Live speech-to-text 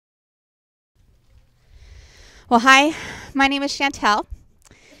Well, hi, my name is Chantel,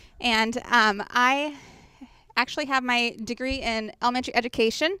 and I actually have my degree in elementary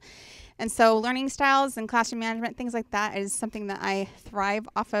education, and so learning styles and classroom management, things like that, is something that I thrive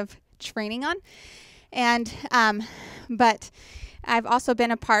off of training on. And but I've also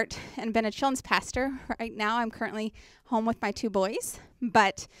been a part and been a children's pastor. Right now, I'm currently home with my two boys,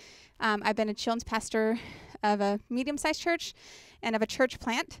 but I've been a children's pastor of a medium-sized church and of a church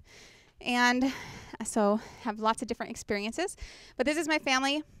plant. And so have lots of different experiences. But this is my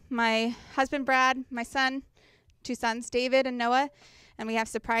family, my husband, Brad, my son, two sons, David and Noah, and we have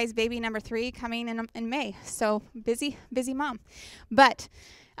surprise baby number 3 coming in May. So busy mom. But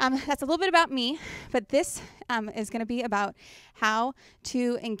that's a little bit about me, but this is going to be about how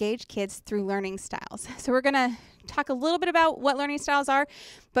to engage kids through learning styles. So we're going to talk a little bit about what learning styles are,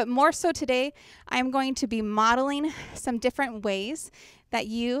 but more so today, I'm going to be modeling some different ways that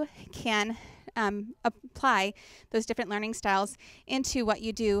you can apply those different learning styles into what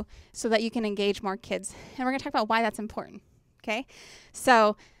you do so that you can engage more kids. And we're going to talk about why that's important, okay?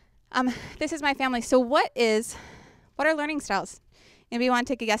 So this is my family. So what are learning styles? Anybody want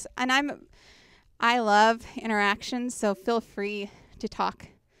to take a guess? And I love interactions, so feel free to talk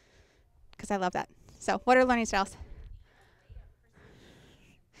because I love that. So what are learning styles?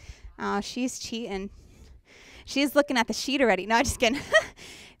 Oh, she's cheating. She's looking at the sheet already. No, I'm just kidding.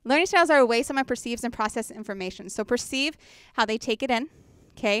 Learning styles are a way someone perceives and processes information. So perceive how they take it in,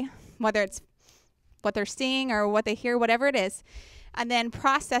 okay, whether it's what they're seeing or what they hear, whatever it is, and then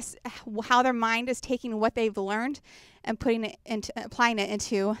process how their mind is taking what they've learned and applying it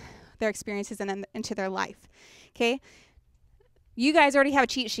into their experiences and then into their life, okay? You guys already have a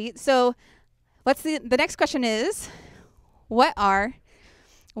cheat sheet. So the next question is, what are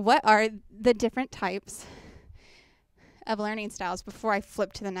the different types of learning styles before I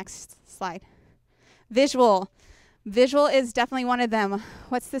flip to the next slide? Visual is definitely one of them.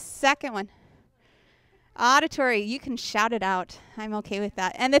 What's the second one? Auditory. You can shout it out. I'm okay with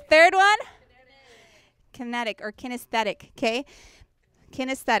that. And the third one? Kinetic or kinesthetic, okay?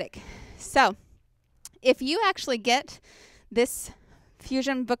 Kinesthetic. So if you actually get this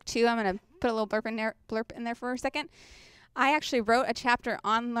Fusion Book 2, I'm going to put a little blurb in there for a second. I actually wrote a chapter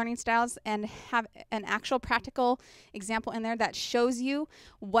on learning styles and have an actual practical example in there that shows you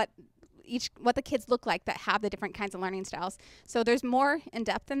what the kids look like that have the different kinds of learning styles. So there's more in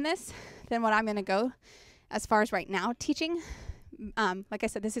depth in this than what I'm going to go as far as right now teaching. Like I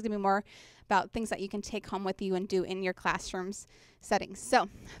said, this is going to be more about things that you can take home with you and do in your classrooms settings. So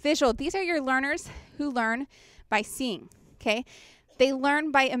visual, these are your learners who learn by seeing, okay? They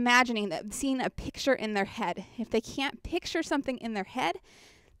learn by imagining, seeing a picture in their head. If they can't picture something in their head,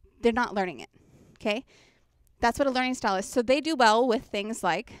 they're not learning it, okay? That's what a learning style is. So they do well with things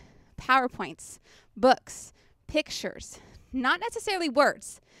like PowerPoints, books, pictures, not necessarily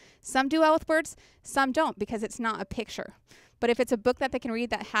words. Some do well with words, some don't because it's not a picture. But if it's a book that they can read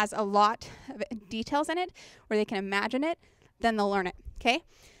that has a lot of details in it, where they can imagine it, then they'll learn it, okay?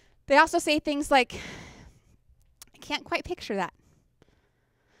 They also say things like, I can't quite picture that.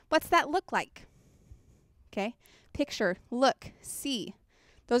 What's that look like? Okay, picture, look, see.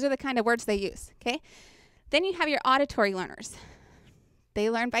 Those are the kind of words they use, okay? Then you have your auditory learners. They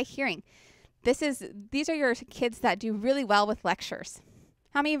learn by hearing. These are your kids that do really well with lectures.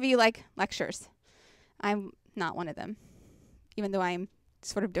 How many of you like lectures? I'm not one of them, even though I'm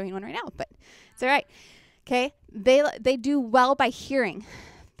sort of doing one right now, but it's all right. Okay, they do well by hearing.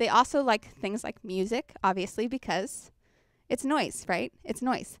 They also like things like music, obviously, because it's noise, right? It's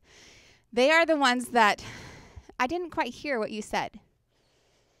noise. They are the ones that I didn't quite hear what you said.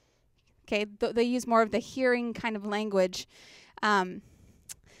 Okay, they use more of the hearing kind of language than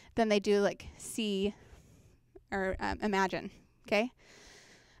they do like see or imagine, okay?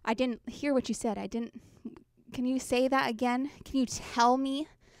 I didn't hear what you said. Can you say that again? Can you tell me?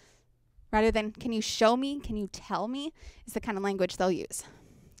 Rather than can you show me? Can you tell me? Is the kind of language they'll use,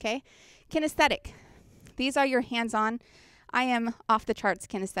 okay? Kinesthetic. These are your hands-on. I am off the charts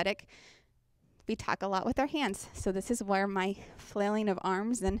kinesthetic. We talk a lot with our hands. So this is where my flailing of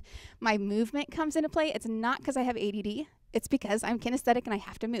arms and my movement comes into play. It's not because I have ADD. It's because I'm kinesthetic and I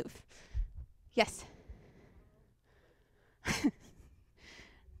have to move. Yes.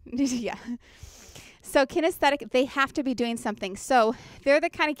 Yeah. So kinesthetic, they have to be doing something. So they're the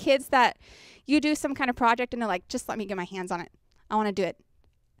kind of kids that you do some kind of project and they're like, just let me get my hands on it. I want to do it.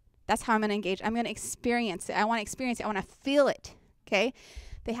 That's how I'm going to engage. I'm going to experience it. I want to experience it. I want to feel it, okay?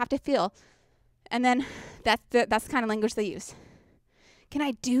 They have to feel. And then that's the kind of language they use. Can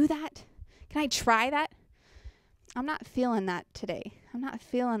I do that? Can I try that? I'm not feeling that today. I'm not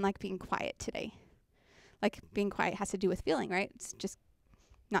feeling like being quiet today. Like being quiet has to do with feeling, right? It's just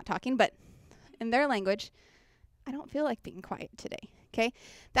not talking, but in their language, I don't feel like being quiet today, okay?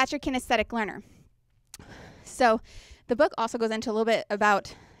 That's your kinesthetic learner. So the book also goes into a little bit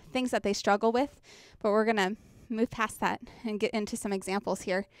about things that they struggle with, but we're going to move past that and get into some examples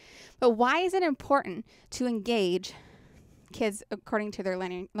here. But why is it important to engage kids according to their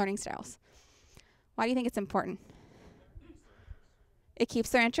learning styles? Why do you think it's important? It keeps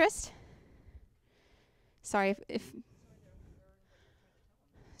their interest? Sorry, if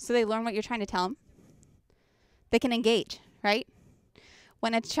so they learn what you're trying to tell them. They can engage, right?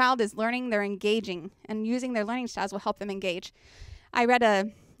 When a child is learning, they're engaging, and using their learning styles will help them engage. I read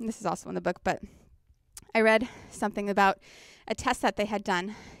this is also in the book, but I read something about a test that they had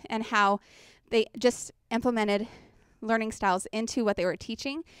done and how they just implemented learning styles into what they were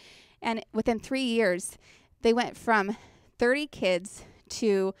teaching. And within 3 years, they went from 30 kids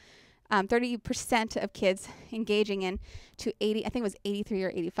to 30% of kids engaging in to 80, I think it was 83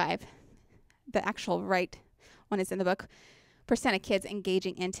 or 85. The actual right one is in the book. Percent of kids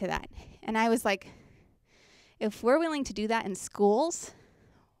engaging into that. And I was like, if we're willing to do that in schools,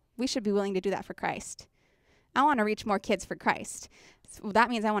 we should be willing to do that for Christ. I want to reach more kids for Christ. So that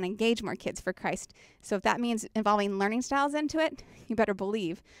means I want to engage more kids for Christ. So if that means involving learning styles into it, you better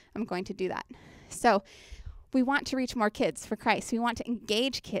believe I'm going to do that. So we want to reach more kids for Christ. We want to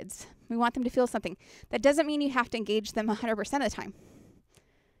engage kids. We want them to feel something. That doesn't mean you have to engage them 100% of the time.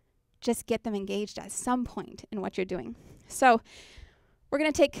 Just get them engaged at some point in what you're doing. So we're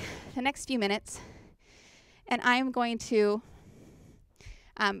going to take the next few minutes, and I'm going to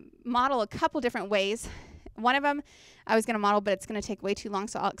model a couple different ways. One of them I was going to model, but it's going to take way too long,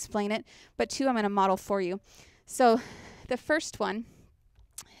 so I'll explain it. But two, I'm going to model for you. So the first one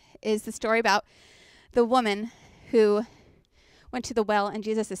is the story about the woman who went to the well, and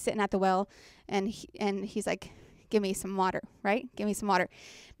Jesus is sitting at the well, and he's like, give me some water, right? Give me some water.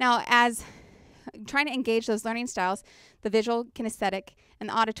 Now, as trying to engage those learning styles, the visual, kinesthetic, and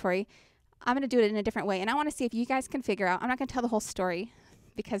the auditory, I'm going to do it in a different way. And I want to see if you guys can figure out, I'm not going to tell the whole story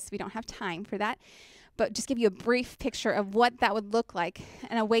because we don't have time for that, but just give you a brief picture of what that would look like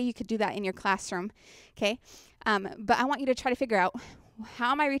and a way you could do that in your classroom, okay? But I want you to try to figure out,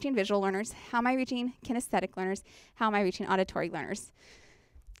 how am I reaching visual learners? How am I reaching kinesthetic learners? How am I reaching auditory learners?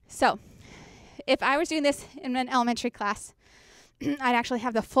 So if I was doing this in an elementary class, I'd actually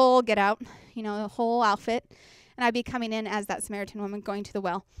have the full get out, the whole outfit, and I'd be coming in as that Samaritan woman going to the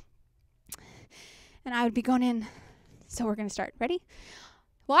well. And I would be going in. So we're going to start. Ready?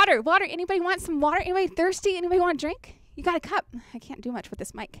 Water. Anybody want some water? Anybody thirsty? Anybody want a drink? You got a cup. I can't do much with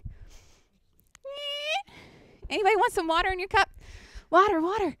this mic. Anybody want some water in your cup?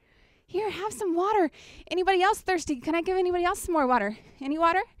 Water. Here, have some water. Anybody else thirsty? Can I give anybody else some more water? Any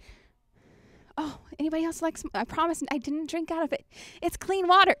water? Oh, anybody else like some? I promise I didn't drink out of it. It's clean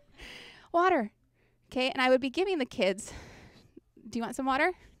water. Okay, and I would be giving the kids, do you want some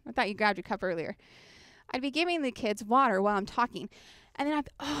water? I thought you grabbed your cup earlier. I'd be giving the kids water while I'm talking. And then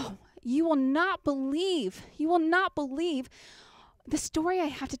you will not believe the story I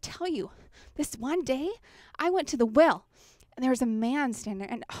have to tell you. This one day, I went to the well, and there was a man standing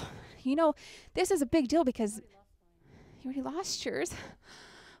there. And, this is a big deal because you already lost yours.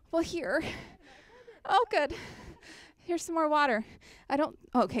 Well, here. Oh, good. Here's some more water.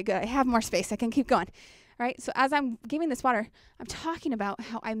 Okay, good. I have more space. I can keep going. All right, so as I'm giving this water, I'm talking about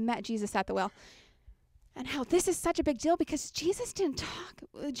how I met Jesus at the well and how this is such a big deal because Jesus didn't talk.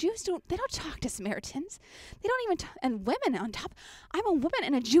 Jews don't talk to Samaritans. They don't even talk, and women on top. I'm a woman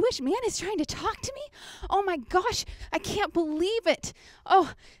and a Jewish man is trying to talk to me. Oh my gosh, I can't believe it.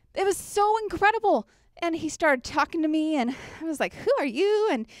 Oh, it was so incredible. And he started talking to me, and I was like, who are you?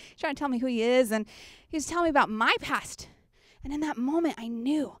 And he's trying to tell me who he is, and he was telling me about my past. And in that moment, I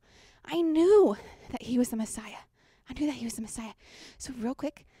knew that he was the Messiah. I knew that he was the Messiah. So real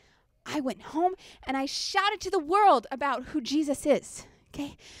quick, I went home, and I shouted to the world about who Jesus is,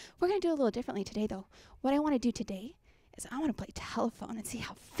 okay? We're going to do it a little differently today, though. What I want to do today is I want to play telephone and see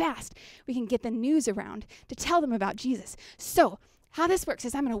how fast we can get the news around to tell them about Jesus. So how this works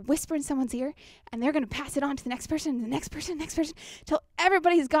is I'm going to whisper in someone's ear, and they're going to pass it on to the next person, the next person, till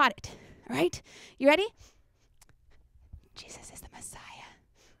everybody's got it. All right? You ready? Jesus is the Messiah.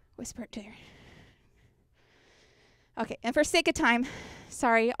 Whisper it to her. Okay, and for sake of time,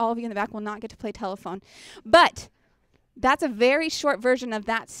 sorry, all of you in the back will not get to play telephone. But that's a very short version of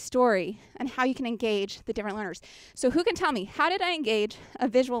that story and how you can engage the different learners. So who can tell me, how did I engage a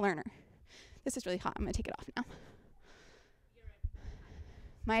visual learner? This is really hot. I'm going to take it off now.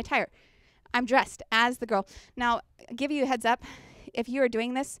 My attire. I'm dressed as the girl. Now, I'll give you a heads up. if you are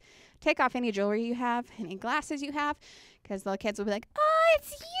doing this, take off any jewelry you have, any glasses you have, because the kids will be like, oh,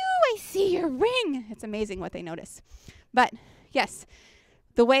 it's you. I see your ring. It's amazing what they notice. But yes,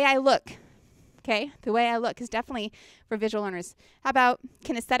 the way I look, okay, the way I look is definitely for visual learners. How about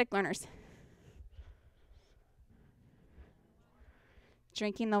kinesthetic learners?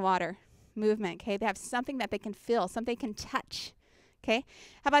 Drinking the water, movement, okay? They have something that they can feel, something they can touch, okay?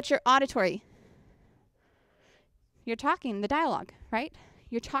 How about your auditory? You're talking, the dialogue, right?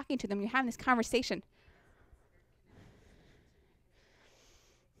 You're talking to them. You're having this conversation.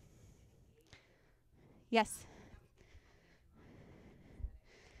 Yes.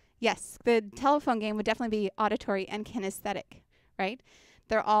 Yes, the telephone game would definitely be auditory and kinesthetic, right?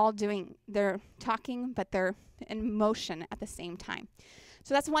 They're talking, but they're in motion at the same time.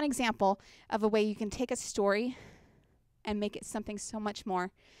 So that's one example of a way you can take a story and make it something so much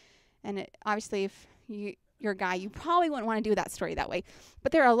more. And obviously, if you're a guy, you probably wouldn't want to do that story that way.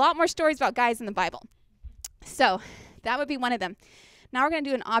 But there are a lot more stories about guys in the Bible. So that would be one of them. Now we're going to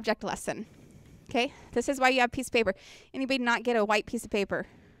do an object lesson. Okay? This is why you have a piece of paper. Anybody not get a white piece of paper?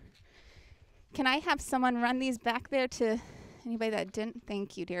 Can I have someone run these back there to anybody that didn't?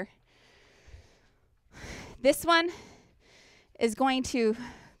 Thank you, dear. This one is going to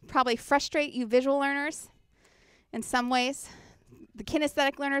probably frustrate you visual learners in some ways. The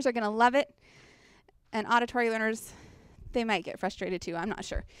kinesthetic learners are going to love it. And auditory learners, they might get frustrated too. I'm not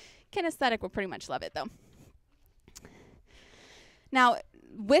sure. Kinesthetic will pretty much love it, though. Now,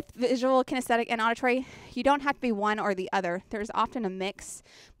 with visual, kinesthetic, and auditory, you don't have to be one or the other. There's often a mix,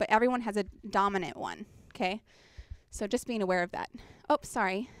 but everyone has a dominant one, okay? So just being aware of that. Oh,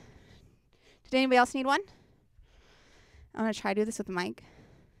 sorry. Did anybody else need one? I'm going to try to do this with the mic.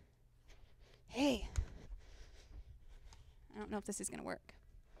 Hey. I don't know if this is going to work.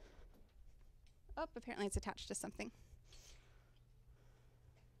 Oh, apparently it's attached to something.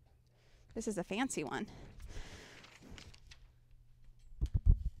 This is a fancy one.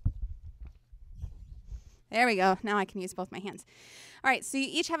 There we go. Now I can use both my hands. All right, so you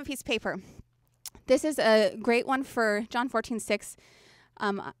each have a piece of paper. This is a great one for John 14:6.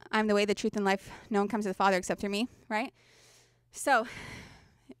 I'm the way, the truth, and life. No one comes to the Father except through me, right? So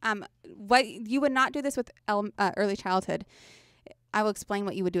what you would not do this with early childhood. I will explain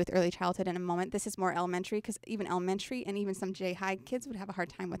what you would do with early childhood in a moment. This is more elementary, because even elementary and even some J-high kids would have a hard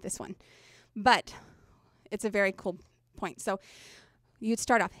time with this one. But it's a very cool point. So you'd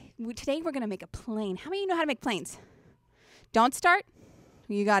start off. Today we're going to make a plane. How many of you know how to make planes? Don't start.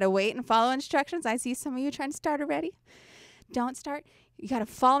 You got to wait and follow instructions. I see some of you trying to start already. Don't start. You got to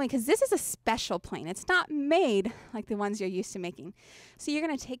follow me, because this is a special plane. It's not made like the ones you're used to making. So you're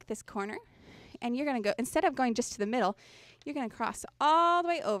going to take this corner, and you're going to go, instead of going just to the middle, you're going to cross all the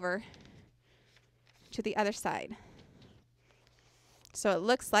way over to the other side. So it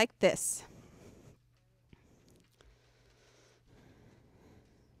looks like this.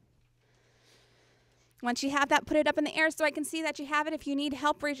 Once you have that, put it up in the air so I can see that you have it. If you need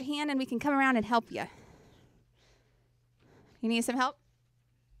help, raise your hand and we can come around and help you. You need some help?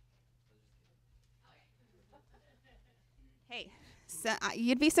 Hey, so,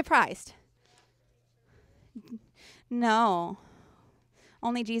 you'd be surprised. No.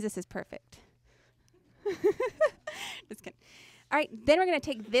 Only Jesus is perfect. Just kidding. All right, then we're going to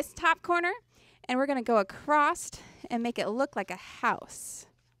take this top corner and we're going to go across and make it look like a house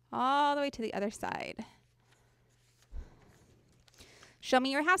all the way to the other side. Show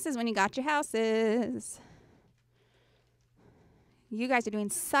me your houses when you got your houses. You guys are doing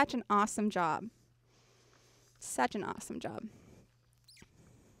such an awesome job. Such an awesome job.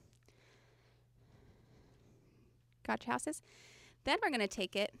 Got your houses? Then we're going to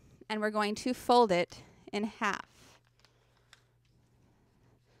take it and we're going to fold it in half,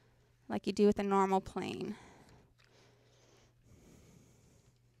 like you do with a normal plane.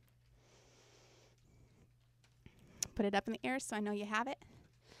 Put it up in the air so I know you have it.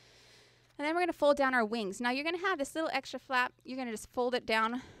 And then we're going to fold down our wings. Now you're going to have this little extra flap. You're going to just fold it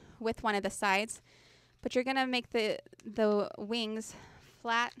down with one of the sides, but you're going to make the wings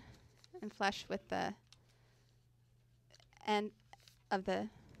flat and flush with the end of the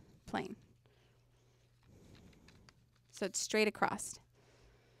plane. So it's straight across.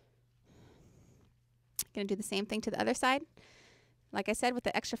 Going to do the same thing to the other side. Like I said, with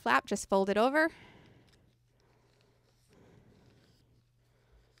the extra flap, just fold it over.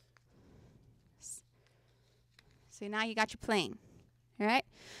 So now you got your plane. All right?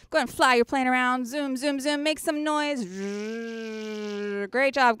 Go ahead and fly your plane around. Zoom, zoom, zoom. Make some noise.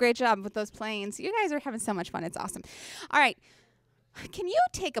 Great job with those planes. You guys are having so much fun. It's awesome. All right. Can you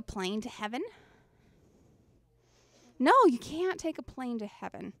take a plane to heaven? No, you can't take a plane to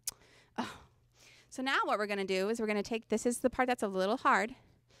heaven. Oh. So now what we're going to do is we're going to take, this is the part that's a little hard.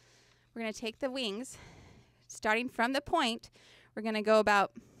 We're going to take the wings, starting from the point. We're going to go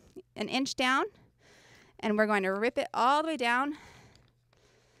about an inch down, and we're going to rip it all the way down.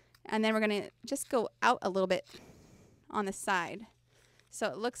 And then we're going to just go out a little bit on the side. So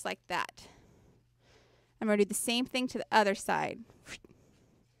it looks like that. I'm going to do the same thing to the other side.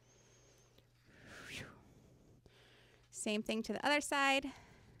 Same thing to the other side.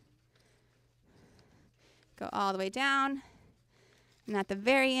 Go all the way down. And at the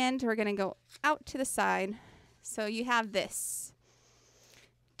very end, we're going to go out to the side. So you have this.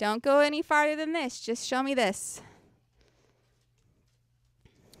 Don't go any farther than this. Just show me this.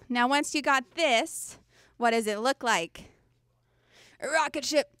 Now, once you got this, what does it look like? A rocket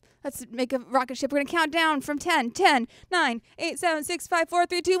ship. Let's make a rocket ship. We're going to count down from 10. 10, 9, 8, 7, 6, 5, 4,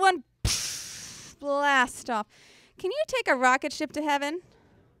 3, 2, 1. Blast off. Can you take a rocket ship to heaven?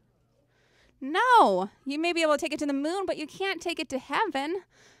 No. You may be able to take it to the moon, but you can't take it to heaven.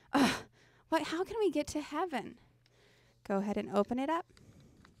 What? How can we get to heaven? Go ahead and open it up.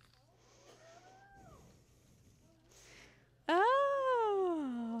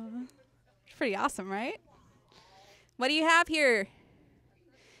 Oh. Pretty awesome, right? What do you have here?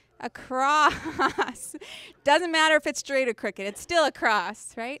 A cross. Doesn't matter if it's straight or crooked. It's still a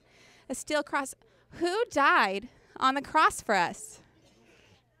cross, right? A steel cross. Who died on the cross for us?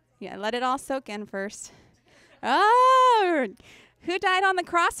 Yeah, let it all soak in first. Oh, who died on the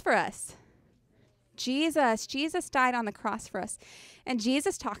cross for us? Jesus. Jesus died on the cross for us. And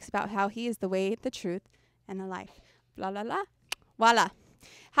Jesus talks about how he is the way, the truth, and the life. Blah, blah, blah. Voila.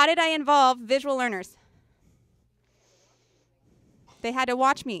 How did I involve visual learners? They had to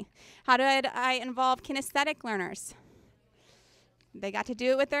watch me. How did I involve kinesthetic learners? They got to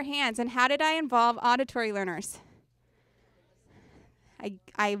do it with their hands. And how did I involve auditory learners?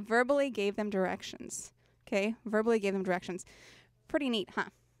 I verbally gave them directions. Okay? Verbally gave them directions. Pretty neat, huh?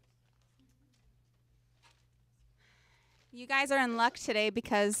 You guys are in luck today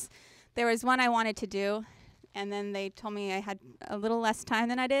because there was one I wanted to do, and then they told me I had a little less time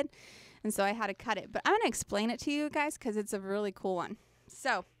than I did, and so I had to cut it. But I'm going to explain it to you guys because it's a really cool one.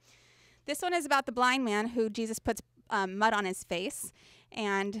 So this one is about the blind man who Jesus puts mud on his face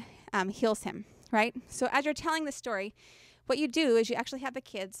and heals him, right? So as you're telling the story, what you do is you actually have the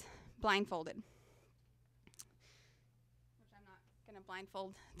kids blindfolded. Which I'm not going to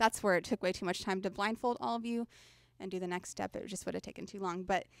blindfold. That's where it took way too much time to blindfold all of you and do the next step. It just would have taken too long.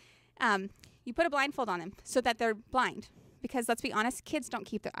 But you put a blindfold on them so that they're blind. Because let's be honest, kids don't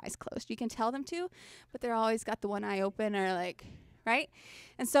keep their eyes closed. You can tell them to, but they're always got the one eye open or like, right?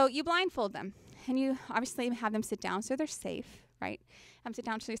 And so you blindfold them. And you obviously have them sit down so they're safe, right? Have them sit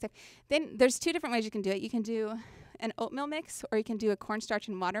down so they're safe. Then there's two different ways you can do it. You can do an oatmeal mix or you can do a cornstarch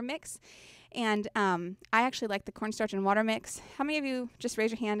and water mix. And I actually like the cornstarch and water mix. How many of you, just raise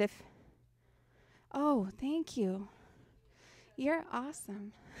your hand if, oh, thank you. You're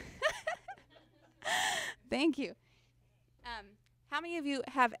awesome. Thank you. How many of you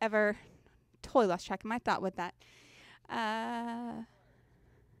have ever, totally lost track of my thought with that.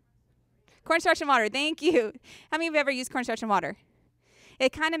 Cornstarch and water, thank you. How many of you ever used cornstarch and water?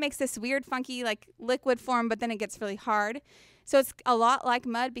 It kind of makes this weird, funky, like liquid form, but then it gets really hard. So it's a lot like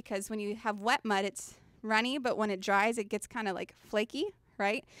mud because when you have wet mud, it's runny, but when it dries, it gets kind of like flaky,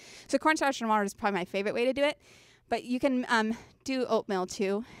 right? So cornstarch and water is probably my favorite way to do it. But you can do oatmeal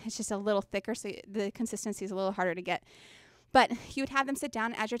too. It's just a little thicker, so the consistency is a little harder to get. But you would have them sit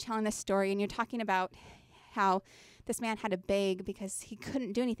down as you're telling this story, and you're talking about how this man had to beg because he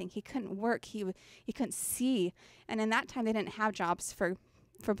couldn't do anything. He couldn't work. He couldn't see. And in that time, they didn't have jobs for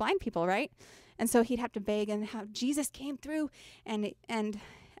blind people, right? And so he'd have to beg, and how Jesus came through, and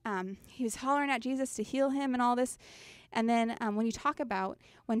he was hollering at Jesus to heal him and all this. And then when you talk about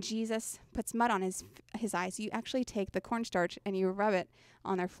when Jesus puts mud on his eyes, you actually take the cornstarch and you rub it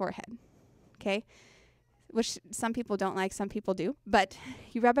on their forehead, okay? Which some people don't like, some people do. But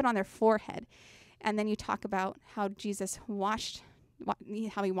you rub it on their forehead. And then you talk about how Jesus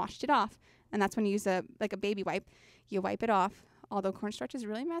how he washed it off. And that's when you use a baby wipe. You wipe it off, although cornstarch is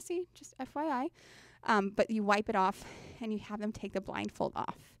really messy, just FYI. But you wipe it off and you have them take the blindfold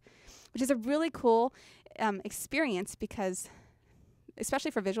off, which is a really cool experience because,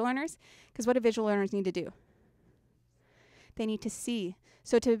 especially for visual learners, because what do visual learners need to do? They need to see.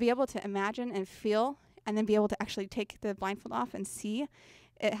 So to be able to imagine and feel and then be able to actually take the blindfold off and see,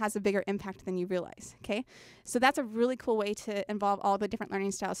 it has a bigger impact than you realize, okay? So that's a really cool way to involve all the different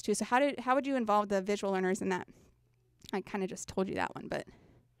learning styles too. So how would you involve the visual learners in that? I kind of just told you that one, but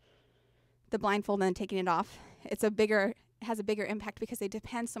the blindfold and then taking it off it has a bigger impact because they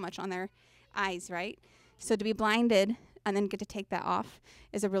depend so much on their eyes, right? So to be blinded and then get to take that off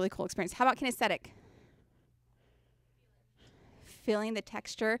is a really cool experience. How about kinesthetic? Feeling the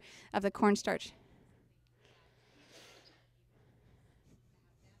texture of the cornstarch.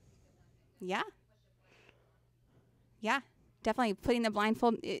 Yeah. Yeah. Definitely putting the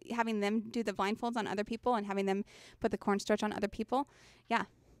blindfold, having them do the blindfolds on other people and having them put the cornstarch on other people. Yeah.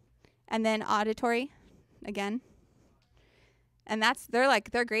 And then auditory, again. And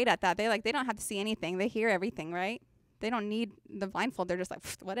they're great at that. They don't have to see anything. They hear everything, right? They don't need the blindfold. They're just like,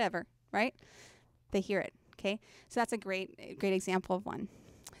 whatever, right? They hear it, okay? So that's a great example of one.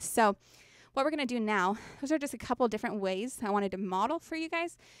 So what we're going to do now, those are just a couple different ways I wanted to model for you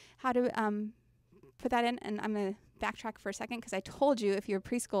guys how to put that in. And I'm going to backtrack for a second because I told you if you're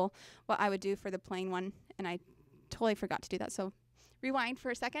preschool what I would do for the plain one, and I totally forgot to do that. So rewind for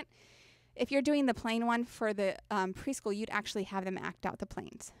a second. If you're doing the plain one for the preschool, you'd actually have them act out the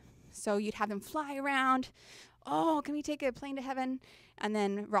planes. So you'd have them fly around. Oh, can we take a plane to heaven? And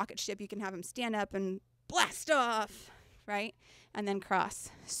then rocket ship, you can have them stand up and blast off, right? And then cross.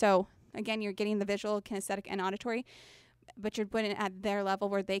 So again, you're getting the visual, kinesthetic, and auditory, but you're putting it at their level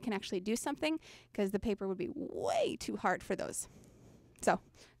where they can actually do something because the paper would be way too hard for those. So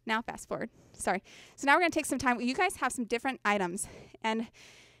now fast forward. Sorry. So now we're going to take some time. You guys have some different items. And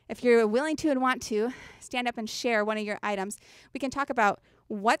if you're willing to and want to, stand up and share one of your items. We can talk about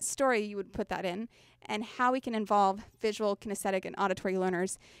what story you would put that in and how we can involve visual, kinesthetic, and auditory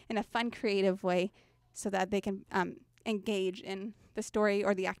learners in a fun, creative way so that they can engage in the story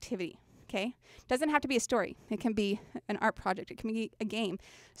or the activity, okay? Doesn't have to be a story. It can be an art project. It can be a game.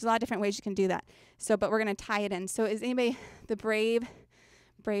 There's a lot of different ways you can do that. So, but we're going to tie it in. So is anybody the brave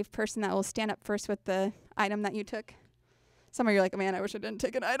person that will stand up first with the item that you took? Some of you are like, man, I wish I didn't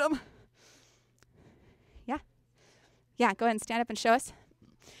take an item. Yeah. Yeah, go ahead and stand up and show us.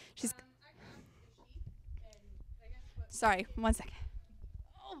 She's. Sorry, 1 second.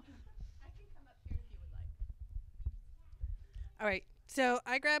 Oh, I can come up here if you would like. All right, so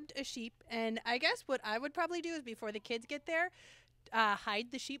I grabbed a sheep, and I guess what I would probably do is before the kids get there,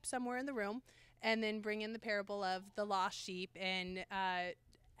 hide the sheep somewhere in the room, and then bring in the parable of the lost sheep and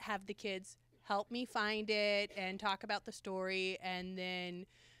have the kids help me find it and talk about the story, and then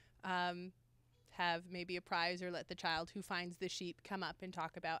have maybe a prize or let the child who finds the sheep come up and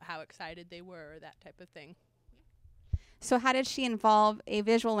talk about how excited they were or that type of thing. So how did she involve a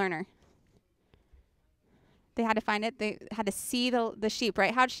visual learner? They had to find it. They had to see the sheep,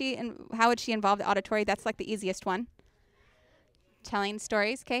 right? How would she involve the auditory? That's like the easiest one. Telling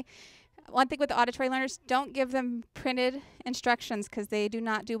stories, okay? One thing with the auditory learners, don't give them printed instructions because they do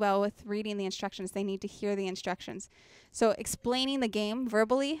not do well with reading the instructions. They need to hear the instructions. So explaining the game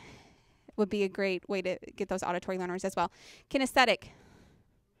verbally would be a great way to get those auditory learners as well. Kinesthetic.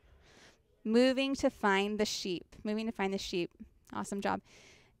 Moving to find the sheep. Awesome job.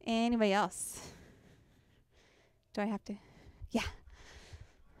 Anybody else? Do I have to? Yeah.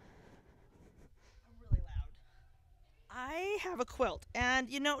 I'm really loud. I have a quilt, and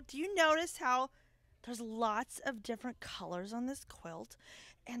do you notice how there's lots of different colors on this quilt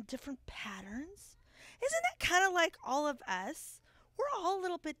and different patterns? Isn't that kind of like all of us? We're all a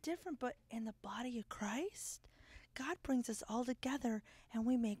little bit different, but in the body of Christ, God brings us all together and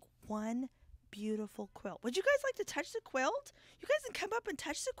we make one beautiful quilt. Would you guys like to touch the quilt? You guys can come up and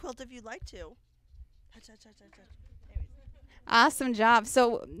touch the quilt if you'd like to. Touch. Anyways. Awesome job.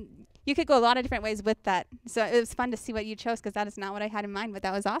 So you could go a lot of different ways with that. So it was fun to see what you chose because that is not what I had in mind, but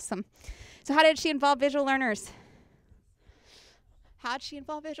that was awesome. So how did she involve visual learners? How did she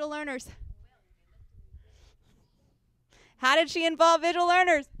involve visual learners? How did she involve visual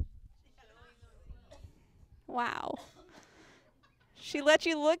learners? Wow. She let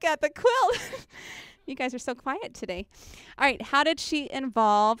you look at the quilt. You guys are so quiet today. All right, how did she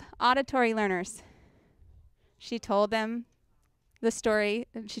involve auditory learners? She told them the story.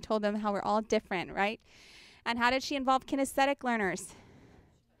 And she told them how we're all different, right? And how did she involve kinesthetic learners?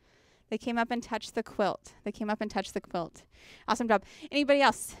 They came up and touched the quilt. Awesome job. Anybody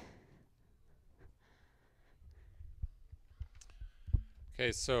else?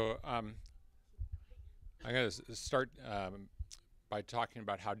 Okay, so I'm going to start by talking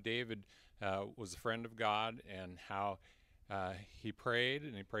about how David was a friend of God and how he prayed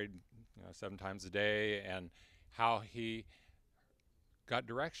 7 times a day, and how he got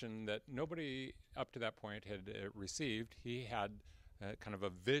direction that nobody up to that point had received. He had kind of a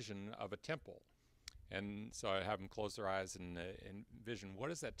vision of a temple. And so I have them close their eyes and envision, what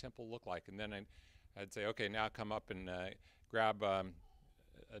does that temple look like? And then I'd say, okay, now come up and grab a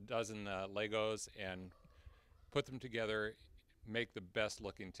dozen Legos and put them together, make the best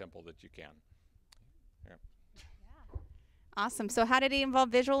looking temple that you can. Yeah. Awesome. So how did he involve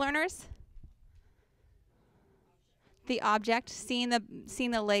visual learners? The object, seeing the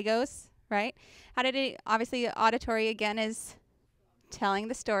Legos, right? How did he, obviously auditory again is telling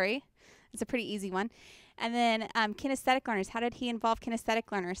the story. It's a pretty easy one. And then kinesthetic learners, how did he involve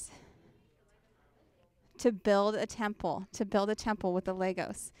kinesthetic learners? To build a temple with the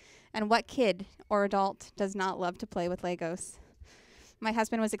Legos. And what kid or adult does not love to play with Legos? My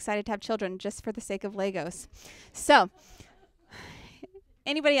husband was excited to have children just for the sake of Legos. So,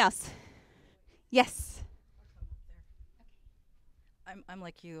 anybody else? Yes. I'm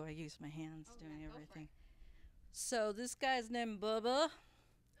like you. I use my hands doing everything. So this guy's named Bubba.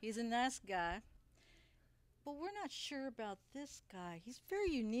 He's a nice guy. But we're not sure about this guy. He's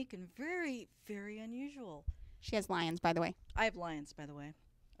very unique and very, very unusual. She has lions, by the way. I have lions, by the way.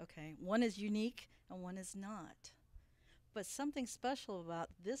 Okay. One is unique and one is not. But something special about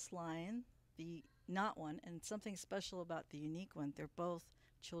this lion, the not one, and something special about the unique one, they're both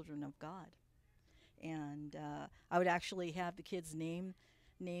children of God. And I would actually have the kids name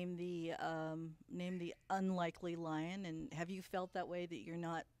the unlikely lion. And have you felt that way, that you're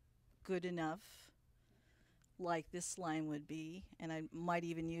not good enough, like this lion would be? And I might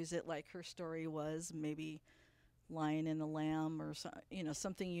even use it like her story was, maybe Lion and the Lamb, or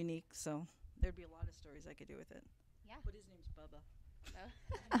something unique. So there'd be a lot of stories I could do with it. Yeah. But his name's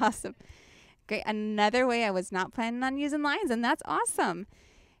Bubba. Awesome. Great. Another way I was not planning on using lions, and that's awesome.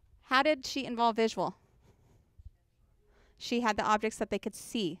 How did she involve visual? She had the objects that they could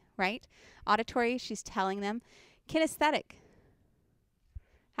see, right? Auditory, she's telling them. Kinesthetic.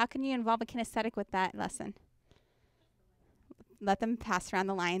 How can you involve a kinesthetic with that lesson? Let them pass around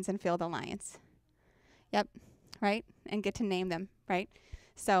the lions and feel the lions. Yep, right? And get to name them, right?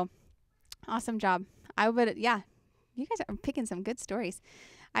 So, awesome job. You guys are picking some good stories.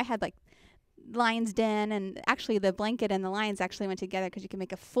 I had like lion's den, and actually the blanket and the lions actually went together because you can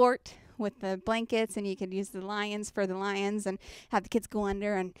make a fort with the blankets, and you could use the lions for the lions and have the kids go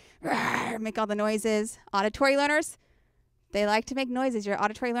under and make all the noises. Auditory learners, they like to make noises. Your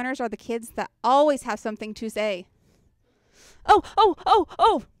auditory learners are the kids that always have something to say.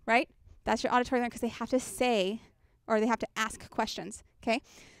 Oh, right? That's your auditory learner, because they have to say, or they have to ask questions, okay?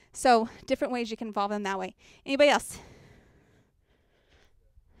 So different ways you can involve them that way. Anybody else?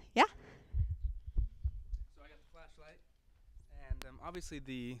 Yeah? So I got the flashlight, and obviously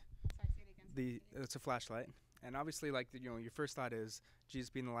it's a flashlight, and obviously your first thought is Jesus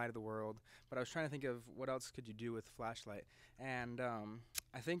being the light of the world. But I was trying to think of what else could you do with flashlight, and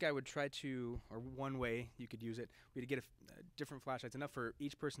I think I would try to, or one way you could use it, we would get different flashlights, enough for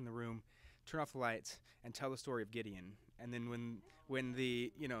each person in the room, turn off the lights, and tell the story of Gideon. And then when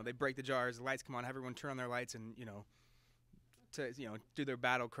they break the jars, the lights come on, have everyone turn on their lights and to do their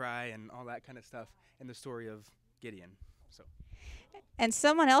battle cry and all that kind of stuff, and the story of Gideon. So. And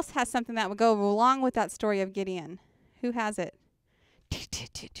someone else has something that would go along with that story of Gideon. Who has it?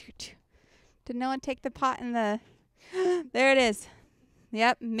 Did no one take the pot and the... There it is.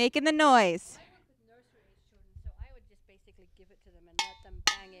 Yep, making the noise. I work with nursery age children, so I would just basically give it to them and let them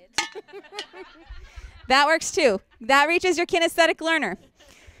bang it. That works too. That reaches your kinesthetic learner.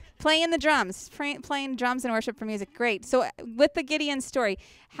 Playing the drums, playing drums in worship for music. Great. So with the Gideon story,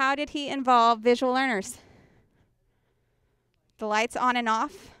 how did he involve visual learners? The lights on and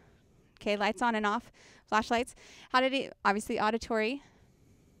off. Okay, lights on and off. Flashlights. How did he, obviously auditory.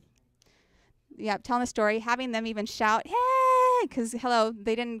 Yeah, telling the story, having them even shout, hey, because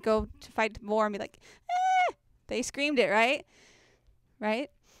they didn't go to fight war and be like, eh. They screamed it, right? Right?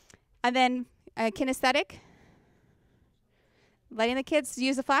 And then kinesthetic, letting the kids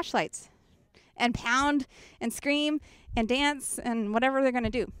use the flashlights and pound and scream and dance and whatever they're going to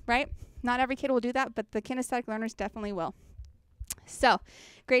do, right? Not every kid will do that, but the kinesthetic learners definitely will. So,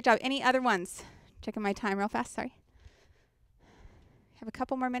 great job. Any other ones? Checking my time real fast, sorry. Have a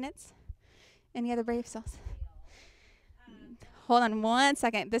couple more minutes. Any other brave souls? Hold on 1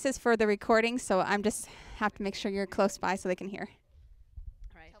 second. This is for the recording, so I'm just have to make sure you're close by so they can hear.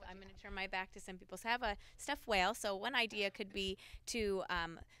 All right, I'm going to turn my back to some people. So I have a stuffed whale. So one idea could be to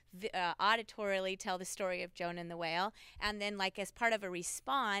auditorily tell the story of Jonah and the whale, and then like as part of a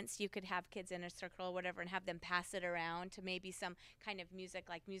response, you could have kids in a circle or whatever and have them pass it around to maybe some kind of music,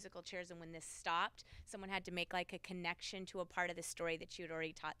 like musical chairs. And when this stopped, someone had to make like a connection to a part of the story that you'd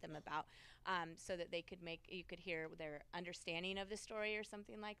already taught them about, so that you could hear their understanding of the story or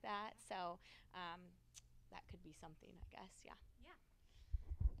something like that. So that could be something, I guess. Yeah.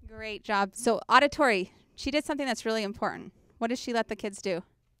 Great job. So auditory, she did something that's really important. What did she let the kids do?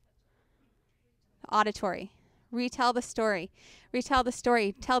 Auditory, retell the story. Retell the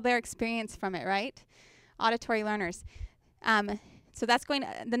story. Tell their experience from it, right? Auditory learners. So that's going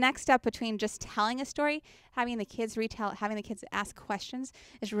the next step between just telling a story, having the kids retell, having the kids ask questions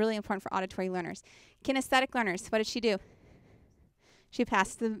is really important for auditory learners. Kinesthetic learners, what did she do? She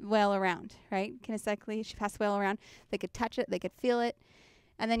passed the whale around, right? Kinesthetically, she passed the whale around. They could touch it, they could feel it.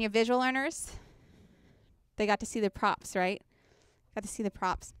 And then your visual learners, they got to see the props, right? Got to see the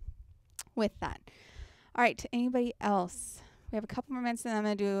props with that. All right, anybody else? We have a couple more minutes and I'm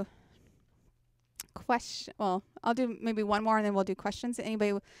going to do question. Well, I'll do maybe one more and then we'll do questions.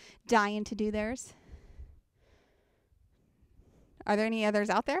 Anybody dying to do theirs? Are there any others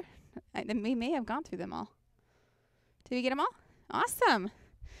out there? We may have gone through them all. Did we get them all? Awesome.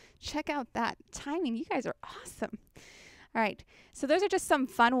 Check out that timing. You guys are awesome. All right. So those are just some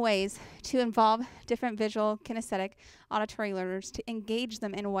fun ways to involve different visual, kinesthetic, auditory learners to engage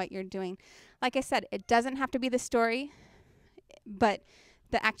them in what you're doing. Like I said, it doesn't have to be the story, but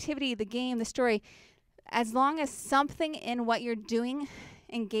the activity, the game, the story, as long as something in what you're doing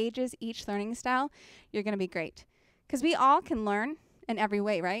engages each learning style, you're going to be great. Because we all can learn in every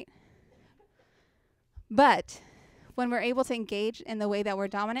way, right? But when we're able to engage in the way that we're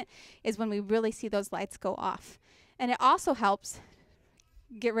dominant is when we really see those lights go off. And it also helps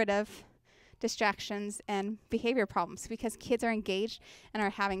get rid of distractions and behavior problems because kids are engaged and are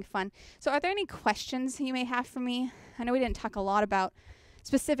having fun. So are there any questions you may have for me? I know we didn't talk a lot about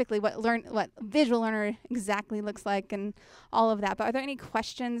specifically what visual learner exactly looks like and all of that, but are there any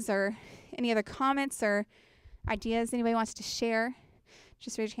questions or any other comments or ideas anybody wants to share?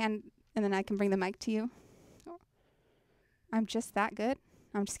 Just raise your hand and then I can bring the mic to you. I'm just that good?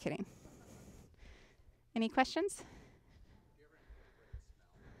 I'm just kidding. Any questions?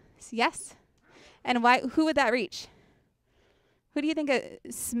 Yes? And why? Who would that reach? Who do you think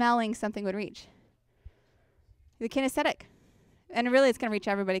smelling something would reach? The kinesthetic. And really it's going to reach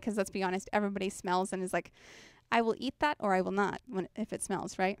everybody because let's be honest, everybody smells and is like, I will eat that or I will not if it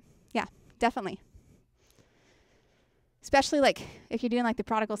smells, right? Yeah, definitely. Especially like if you're doing like the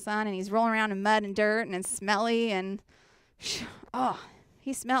prodigal son and he's rolling around in mud and dirt and it's smelly and oh,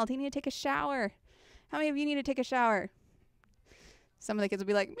 he smelled. He needed to take a shower. How many of you need to take a shower? Some of the kids will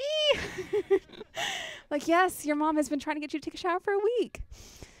be like, me. Like, yes, your mom has been trying to get you to take a shower for a week.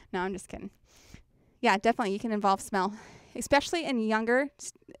 No, I'm just kidding. Yeah, definitely you can involve smell, especially in younger,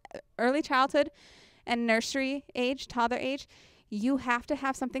 early childhood and nursery age, toddler age. You have to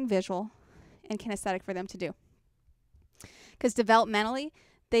have something visual and kinesthetic for them to do. Because developmentally,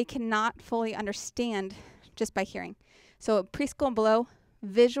 they cannot fully understand just by hearing. So preschool and below,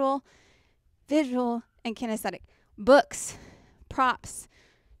 visual, and kinesthetic. Books, props.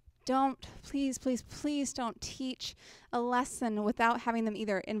 Please don't teach a lesson without having them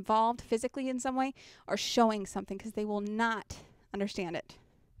either involved physically in some way or showing something because they will not understand it.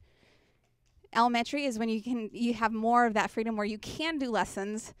 Elementary is when you have more of that freedom where you can do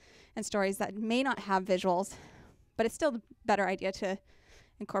lessons and stories that may not have visuals, but it's still the better idea to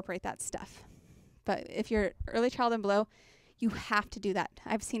incorporate that stuff. But if you're early child and below, you have to do that.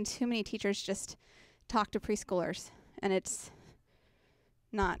 I've seen too many teachers just talk to preschoolers, and it's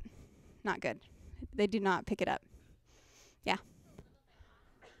not good. They do not pick it up. Yeah.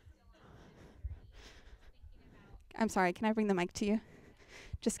 I'm sorry, can I bring the mic to you?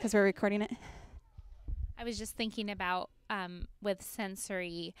 Just because we're recording it. I was just thinking about with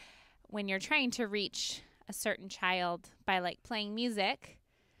sensory, when you're trying to reach a certain child by like playing music,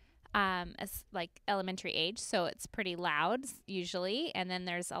 as like elementary age, so it's pretty loud usually, and then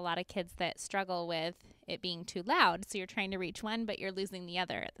there's a lot of kids that struggle with it being too loud, so you're trying to reach one but you're losing the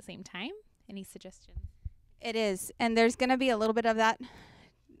other at the same time. Any suggestions? It is, and there's going to be a little bit of that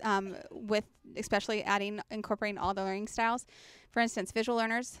with especially incorporating all the learning styles. For instance, visual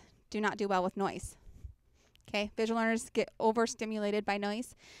learners do not do well with noise. Okay, visual learners get overstimulated by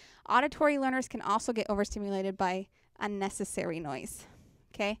noise. Auditory learners can also get overstimulated by unnecessary noise.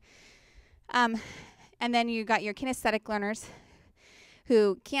 Okay, and then you got your kinesthetic learners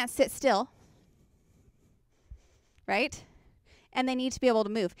who can't sit still, right? And they need to be able to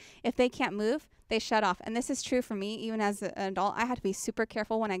move. If they can't move, they shut off. And this is true for me, even as an adult. I have to be super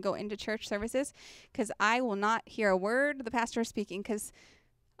careful when I go into church services because I will not hear a word the pastor is speaking because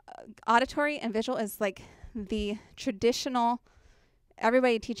auditory and visual is like the traditional,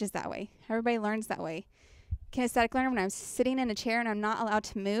 everybody teaches that way. Everybody learns that way. Kinesthetic learner, when I'm sitting in a chair and I'm not allowed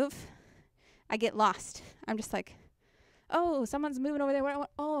to move, I get lost. I'm just like, oh, someone's moving over there.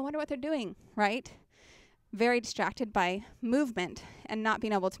 Oh, I wonder what they're doing, right? Very distracted by movement and not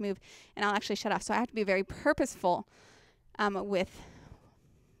being able to move, and I'll actually shut off. So I have to be very purposeful with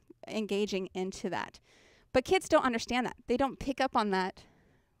engaging into that. But kids don't understand that. They don't pick up on that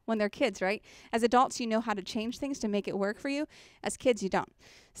when they're kids, right? As adults, you know how to change things to make it work for you. As kids, you don't.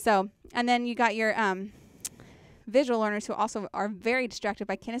 So, and then you got your visual learners who also are very distracted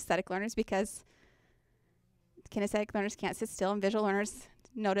by kinesthetic learners, because kinesthetic learners can't sit still and visual learners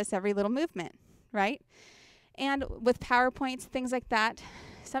notice every little movement, right? And with PowerPoints, things like that,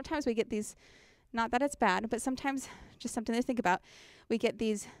 sometimes we get these, not that it's bad, but sometimes just something to think about. We get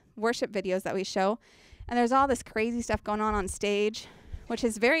these worship videos that we show, and there's all this crazy stuff going on stage, which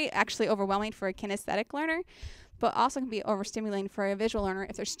is very actually overwhelming for a kinesthetic learner, but also can be overstimulating for a visual learner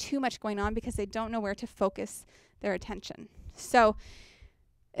if there's too much going on because they don't know where to focus their attention. So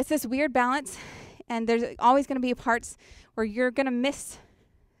it's this weird balance, and there's always going to be parts where you're going to miss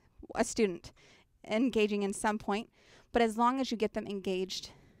a student engaging in some point, but as long as you get them engaged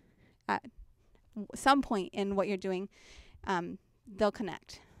at some point in what you're doing, they'll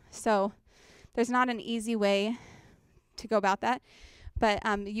connect. So there's not an easy way to go about that, but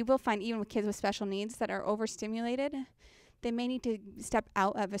you will find even with kids with special needs that are overstimulated, they may need to step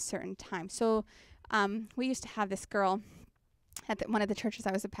out of a certain time. So we used to have this girl at one of the churches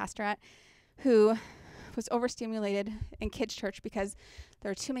I was a pastor at who was overstimulated in kids' church because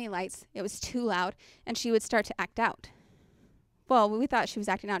there were too many lights, it was too loud, and she would start to act out. Well, we thought she was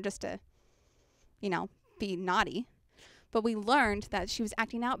acting out just to, be naughty, but we learned that she was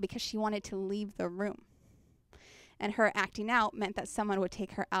acting out because she wanted to leave the room. And her acting out meant that someone would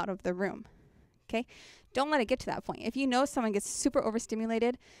take her out of the room. Okay? Don't let it get to that point. If you know someone gets super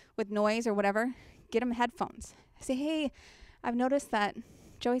overstimulated with noise or whatever, get them headphones. Say, hey, I've noticed that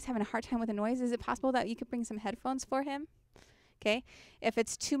Joey's having a hard time with the noise. Is it possible that you could bring some headphones for him? Okay? If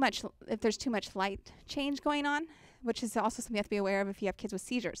there's too much light change going on, which is also something you have to be aware of if you have kids with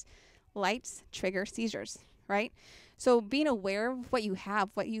seizures. Lights trigger seizures, right? So being aware of what you have,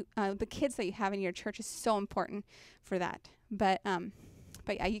 the kids that you have in your church is so important for that. But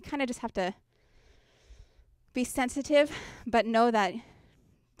yeah, you kind of just have to be sensitive, but know that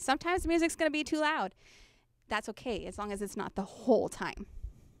sometimes the music's going to be too loud. That's okay, as long as it's not the whole time.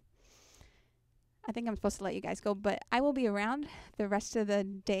 I think I'm supposed to let you guys go, but I will be around the rest of the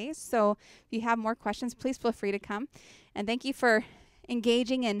day. So if you have more questions, please feel free to come. And thank you for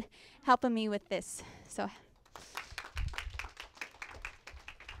engaging and helping me with this. So